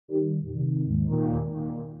So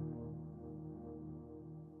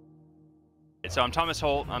I'm Thomas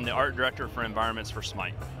Holt. I'm the art director for environments for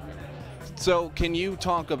Smite. So can you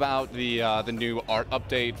talk about the new art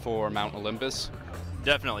update for Mount Olympus?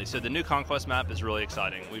 Definitely. So the new Conquest map is really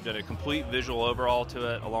exciting. We've done a complete visual overhaul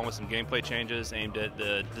to it, along with some gameplay changes aimed at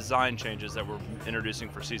the design changes that we're introducing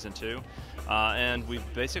for Season 2. And we've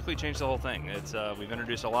basically changed the whole thing. We've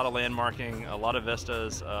introduced a lot of landmarking, a lot of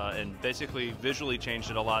vistas, and basically visually changed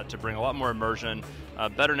it a lot to bring a lot more immersion,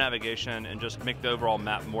 better navigation, and just make the overall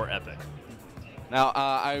map more epic. Now,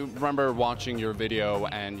 I remember watching your video,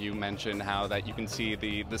 and you mentioned how that you can see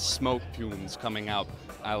the smoke plumes coming out.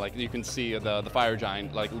 Like you can see the fire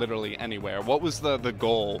giant like literally anywhere. What was the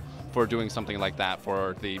goal for doing something like that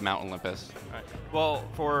for the Mount Olympus? Right. Well,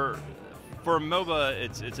 for a MOBA,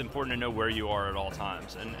 it's important to know where you are at all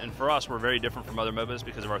times. And for us, we're very different from other MOBAs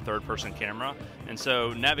because of our third-person camera. And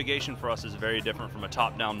so navigation for us is very different from a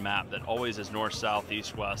top-down map that always is north, south,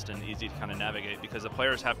 east, west, and easy to kind of navigate because the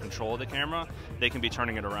players have control of the camera. They can be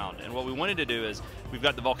turning it around. And what we wanted to do is we've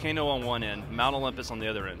got the volcano on one end, Mount Olympus on the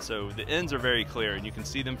other end. So the ends are very clear, and you can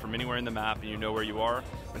see them from anywhere in the map, and you know where you are.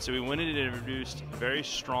 And so we wanted to introduce very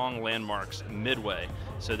strong landmarks midway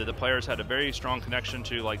so that the players had a very strong connection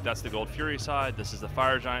to, like, that's the Gold Fury side, this is the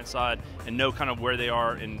Fire Giant side, and know kind of where they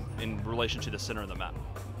are in relation to the center of the map.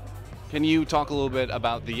 Can you talk a little bit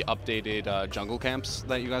about the updated jungle camps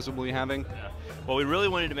that you guys will be having? Yeah. Well, we really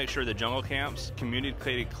wanted to make sure the jungle camps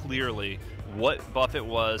communicated clearly what buff it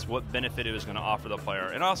was, what benefit it was going to offer the player,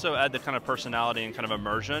 and also add the kind of personality and kind of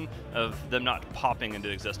immersion of them not popping into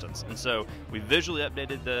existence. And so we visually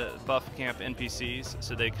updated the buff camp NPCs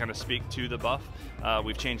so they kind of speak to the buff.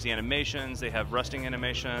 We've changed the animations. They have resting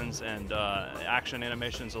animations and action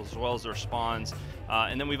animations as well as their spawns.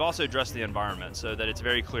 And then we've also addressed the environment so that it's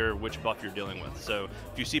very clear which buff you're dealing with. So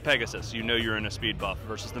if you see Pegasus, you know you're in a speed buff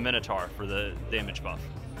versus the Minotaur for the damage buff.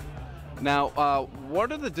 Now,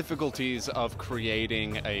 what are the difficulties of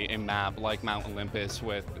creating a map like Mount Olympus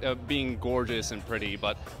with being gorgeous and pretty,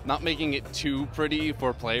 but not making it too pretty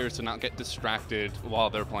for players to not get distracted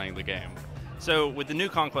while they're playing the game? So with the new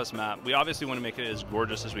Conquest map, we obviously want to make it as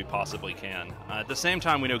gorgeous as we possibly can. At the same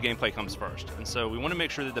time, we know gameplay comes first. And so we want to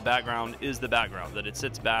make sure that the background is the background, that it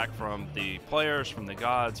sits back from the players, from the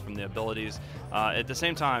gods, from the abilities. At the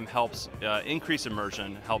same time, helps increase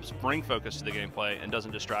immersion, helps bring focus to the gameplay, and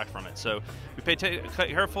doesn't distract from it. So we pay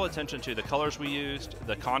careful attention to the colors we used,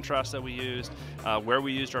 the contrast that we used, where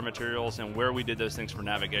we used our materials, and where we did those things for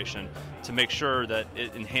navigation to make sure that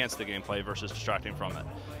it enhanced the gameplay versus distracting from it.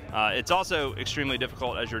 It's also extremely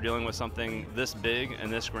difficult as you're dealing with something this big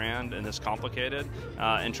and this grand and this complicated,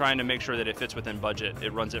 and trying to make sure that it fits within budget,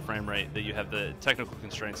 it runs at frame rate, that you have the technical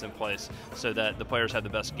constraints in place so that the players have the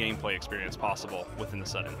best gameplay experience possible within the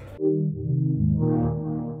setting.